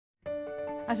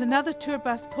As another tour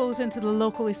bus pulls into the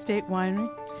local estate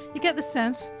winery, you get the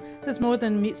sense there's more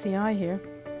than meets the eye here.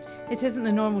 It isn't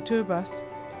the normal tour bus.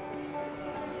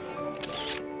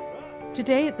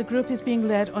 Today, the group is being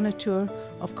led on a tour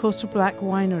of Coastal Black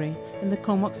Winery in the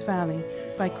Comox Valley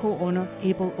by co-owner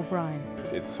Abel O'Brien.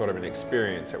 It's sort of an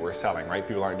experience that we're selling, right?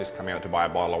 People aren't just coming out to buy a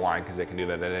bottle of wine because they can do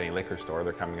that at any liquor store.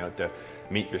 They're coming out to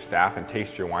meet your staff and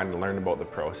taste your wine and learn about the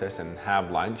process and have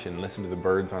lunch and listen to the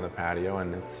birds on the patio,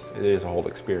 and it is a whole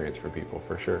experience for people,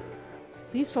 for sure.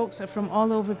 These folks are from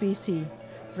all over BC,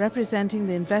 representing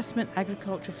the Investment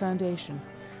Agriculture Foundation,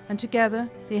 and together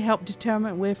they help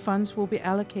determine where funds will be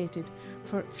allocated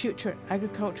for future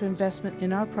agriculture investment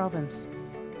in our province.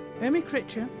 Ermi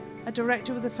Critcher, a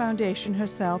director of the foundation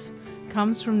herself,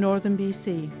 comes from northern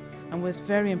BC and was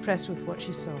very impressed with what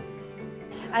she saw.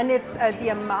 And it's the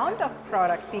amount of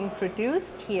product being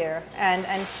produced here and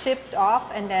shipped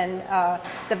off, and then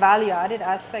the value-added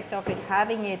aspect of it,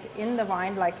 having it in the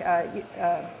wine, like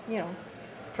you know,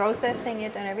 processing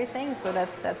it and everything. So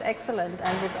that's excellent,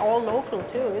 and it's all local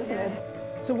too, isn't it?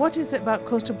 So what is it about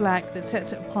Coastal Black that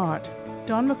sets it apart?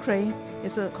 Don McRae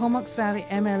is the Comox Valley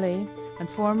MLA and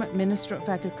former Minister of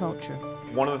Agriculture.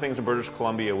 One of the things in British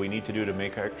Columbia we need to do to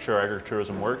make sure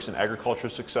agritourism works and agriculture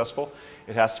is successful,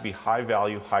 it has to be high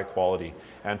value, high quality.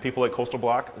 And people at Coastal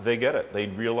Black, they get it. They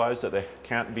realize that they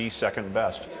can't be second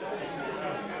best. It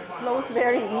flows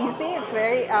very easy. It's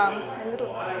very a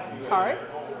little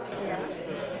tart. Yeah.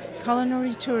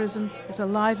 Culinary tourism is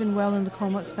alive and well in the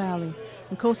Comox Valley,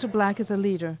 and Coastal Black is a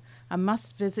leader, a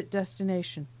must-visit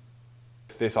destination.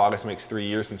 This August makes 3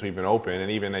 years since we've been open,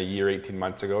 and even a year, 18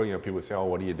 months ago, you know, people would say, oh,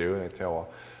 what do you do? And I'd say, well,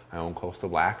 I own Coastal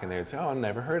Black, and they would say, oh, I've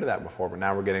never heard of that before. But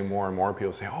now we're getting more and more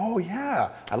people say, oh yeah,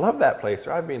 I love that place,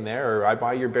 or I've been there, or I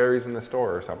buy your berries in the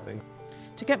store or something.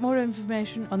 To get more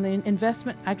information on the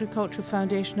Investment Agriculture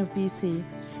Foundation of BC,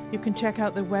 you can check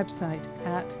out their website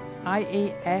at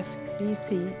iafbc.ca.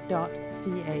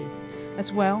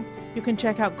 As well, you can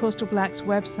check out Coastal Black's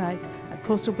website at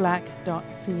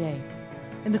coastalblack.ca.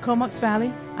 In the Comox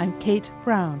Valley, I'm Kate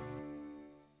Brown.